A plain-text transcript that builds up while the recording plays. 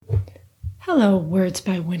Hello, Words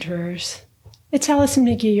by Winterers. It's Allison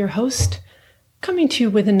McGee, your host, coming to you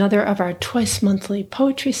with another of our twice-monthly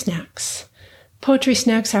Poetry Snacks. Poetry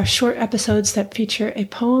Snacks are short episodes that feature a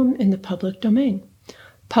poem in the public domain.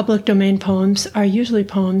 Public domain poems are usually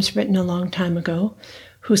poems written a long time ago,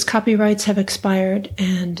 whose copyrights have expired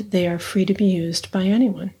and they are free to be used by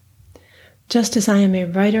anyone. Just as I am a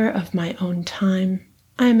writer of my own time,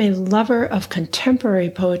 I am a lover of contemporary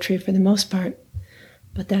poetry for the most part.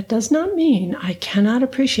 But that does not mean I cannot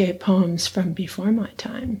appreciate poems from before my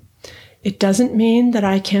time. It doesn't mean that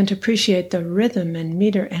I can't appreciate the rhythm and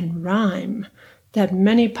meter and rhyme that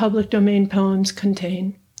many public domain poems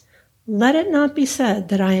contain. Let it not be said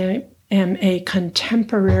that I am a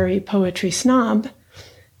contemporary poetry snob,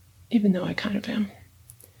 even though I kind of am.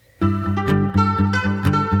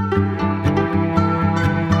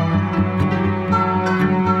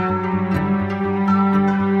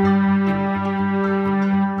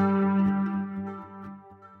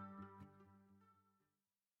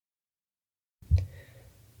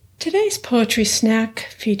 Today's poetry snack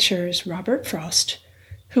features Robert Frost,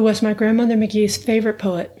 who was my grandmother McGee's favorite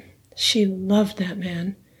poet. She loved that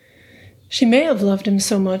man. She may have loved him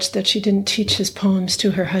so much that she didn't teach his poems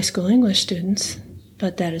to her high school English students,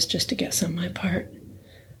 but that is just a guess on my part.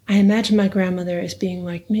 I imagine my grandmother as being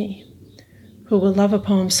like me, who will love a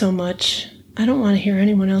poem so much, I don't want to hear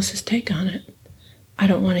anyone else's take on it. I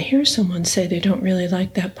don't want to hear someone say they don't really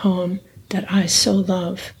like that poem that I so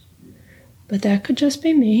love. But that could just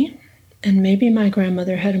be me, and maybe my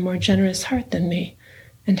grandmother had a more generous heart than me,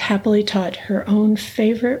 and happily taught her own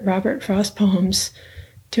favorite Robert Frost poems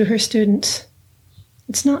to her students.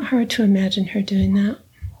 It's not hard to imagine her doing that.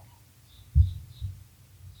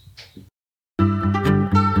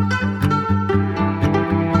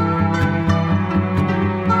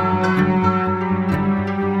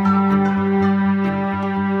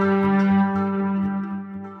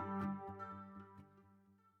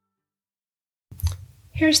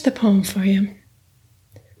 Here's the poem for you.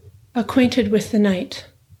 Acquainted with the Night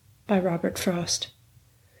by Robert Frost.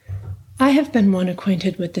 I have been one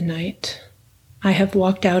acquainted with the night. I have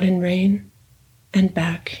walked out in rain and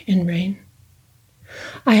back in rain.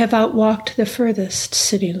 I have outwalked the furthest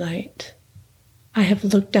city light. I have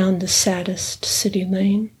looked down the saddest city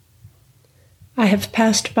lane. I have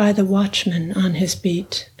passed by the watchman on his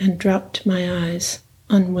beat and dropped my eyes,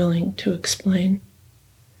 unwilling to explain.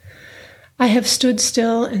 I have stood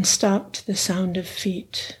still and stopped the sound of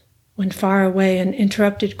feet, when far away an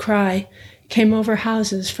interrupted cry came over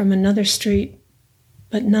houses from another street,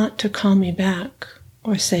 but not to call me back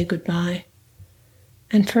or say goodbye.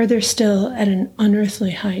 And further still at an unearthly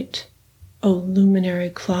height, O luminary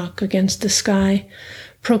clock against the sky,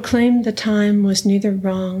 proclaimed the time was neither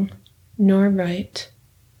wrong nor right.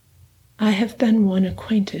 I have been one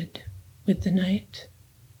acquainted with the night.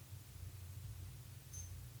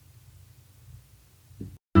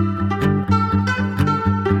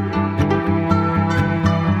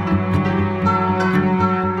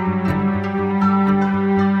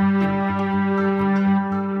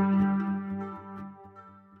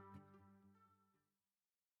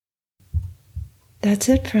 That's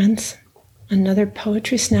it, friends. Another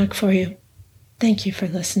poetry snack for you. Thank you for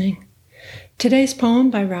listening. Today's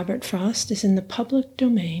poem by Robert Frost is in the public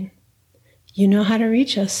domain. You know how to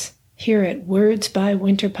reach us here at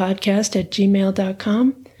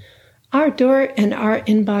wordsbywinterpodcast@gmail.com. Our door and our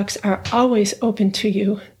inbox are always open to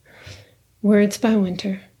you. Words by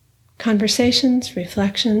Winter. Conversations,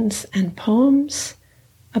 reflections, and poems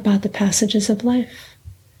about the passages of life.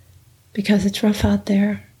 Because it's rough out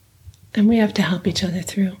there, and we have to help each other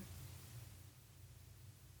through.